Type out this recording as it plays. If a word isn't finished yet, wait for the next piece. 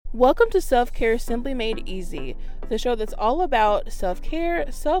Welcome to Self-Care Simply Made Easy, the show that's all about self-care,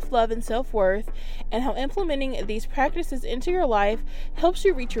 self-love, and self-worth, and how implementing these practices into your life helps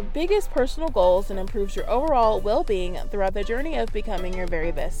you reach your biggest personal goals and improves your overall well-being throughout the journey of becoming your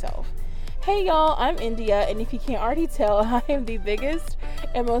very best self. Hey y'all, I'm India, and if you can't already tell, I am the biggest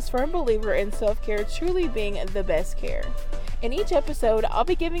and most firm believer in self-care truly being the best care. In each episode, I'll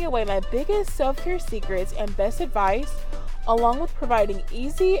be giving away my biggest self-care secrets and best advice, along with providing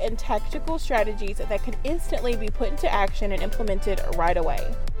easy and tactical strategies that can instantly be put into action and implemented right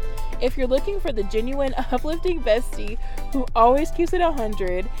away. If you're looking for the genuine, uplifting bestie who always keeps it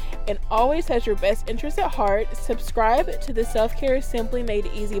 100 and always has your best interest at heart, subscribe to the Self-Care Simply Made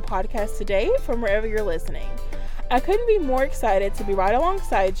Easy podcast today from wherever you're listening. I couldn't be more excited to be right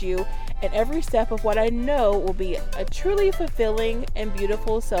alongside you in every step of what I know will be a truly fulfilling and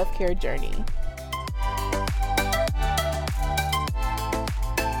beautiful self-care journey.